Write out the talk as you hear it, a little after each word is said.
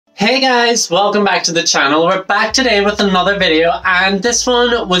Hey guys, welcome back to the channel. We're back today with another video, and this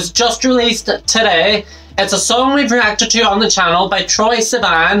one was just released today. It's a song we've reacted to on the channel by Troye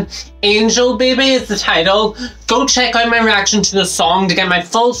Sivan. Angel Baby is the title. Go check out my reaction to the song to get my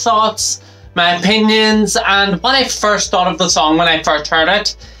full thoughts, my opinions, and what I first thought of the song when I first heard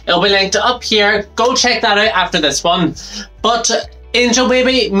it. It'll be linked up here. Go check that out after this one. But Angel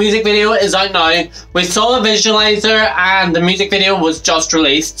Baby music video is out now. We saw a visualizer and the music video was just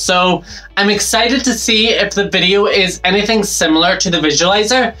released, so I'm excited to see if the video is anything similar to the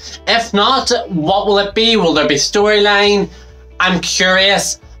visualizer. If not, what will it be? Will there be storyline? I'm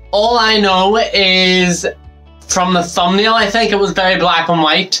curious. All I know is from the thumbnail, I think it was very black and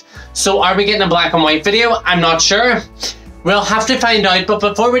white. So are we getting a black and white video? I'm not sure. We'll have to find out, but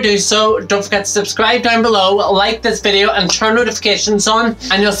before we do so, don't forget to subscribe down below, like this video and turn notifications on,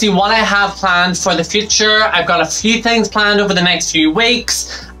 and you'll see what I have planned for the future. I've got a few things planned over the next few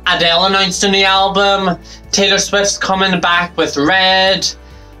weeks. Adele announced a new album, Taylor Swift's coming back with Red.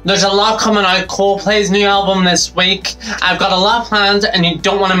 There's a lot coming out, Coldplay's new album this week. I've got a lot planned and you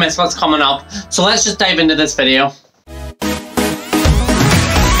don't want to miss what's coming up. So let's just dive into this video.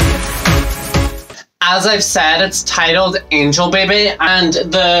 As I've said, it's titled Angel Baby, and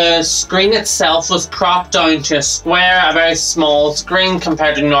the screen itself was cropped down to a square, a very small screen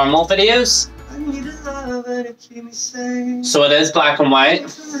compared to normal videos. So it is black and white.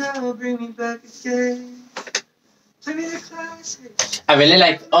 I really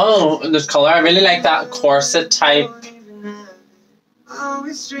like, oh, there's colour. I really like that corset type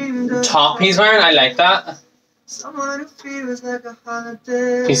top he's wearing. I like that.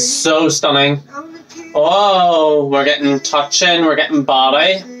 He's so stunning. Oh, we're getting touching, we're getting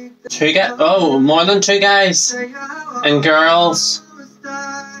body. More than two guys and girls.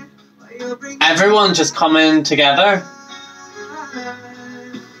 Everyone just coming together.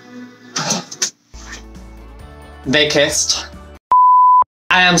 They kissed.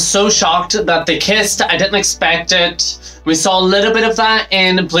 I am so shocked that they kissed. I didn't expect it. We saw a little bit of that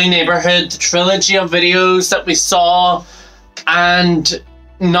in Blue Neighborhood, the trilogy of videos that we saw. And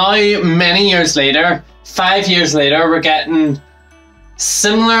now, many years later, 5 years later, we're getting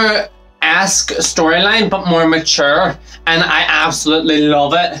similar-esque storyline, but more mature. And I absolutely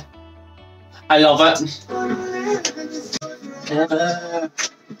love it. I love it.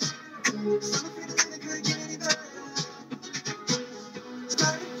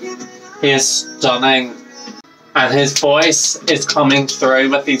 He is stunning, and his voice is coming through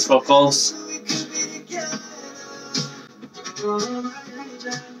with these vocals.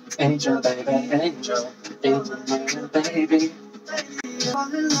 Angel baby, angel, angel baby.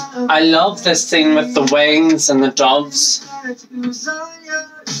 I love this scene with the wings and the doves.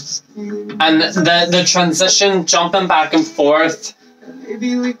 And the transition, jumping back and forth.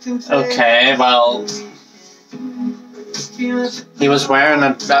 Okay, well, he was wearing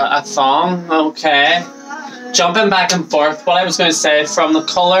a thong, okay. Jumping back and forth, what I was going to say, from the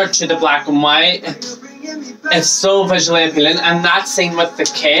colour to the black and white, it's so visually appealing. And that scene with the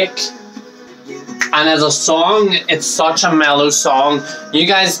cake, and as a song, it's such a mellow song. You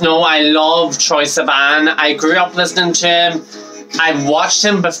guys know I love Troye Sivan. I grew up listening to him. I watched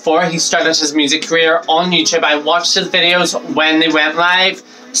him before he started his music career on YouTube. I watched his videos when they went live.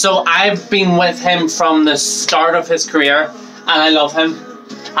 So I've been with him from the start of his career, and I love him.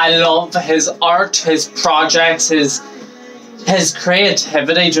 I love his art, his projects, his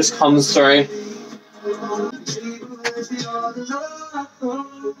creativity just comes through.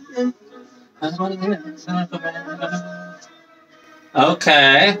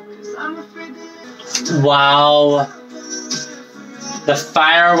 Okay. Wow. The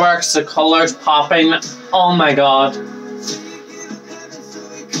fireworks, the colours popping. Oh my god.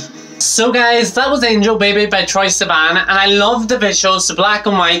 So guys, that was Angel Baby by Troye Sivan, and I love the visuals, the black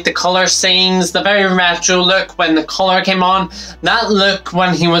and white, the colour scenes, the very retro look when the colour came on, that look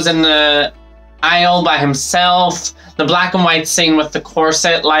when he was in the aisle by himself, the black and white scene with the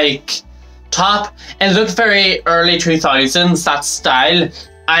corset like top. It looked very early 2000s, that style.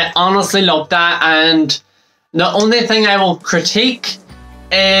 I honestly love that, and the only thing I will critique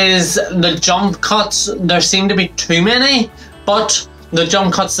is the jump cuts. There seem to be too many, but the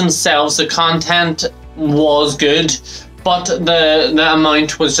jump cuts themselves, the content was good, but the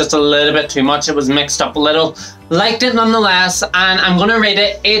amount was just a little bit too much. It was mixed up a little. Liked it nonetheless, and I'm going to rate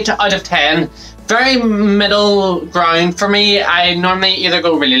it 8 out of 10. Very middle ground for me. I normally either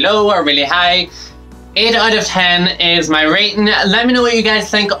go really low or really high. 8 out of 10 is my rating. Let me know what you guys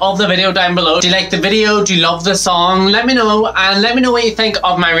think of the video down below. Do you like the video? Do you love the song? Let me know, and let me know what you think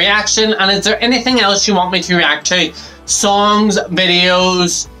of my reaction, and is there anything else you want me to react to? Songs,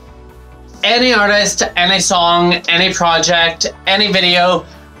 videos, any artist, any song, any project, any video,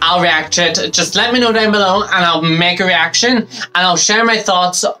 I'll react to it. Just let me know down below and I'll make a reaction and I'll share my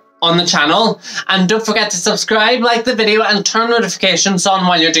thoughts on the channel. And don't forget to subscribe, like the video, and turn notifications on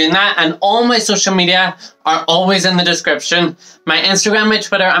while you're doing that. And all my social media are always in the description. My Instagram, my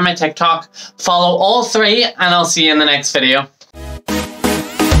Twitter, and my TikTok. Follow all three, and I'll see you in the next video.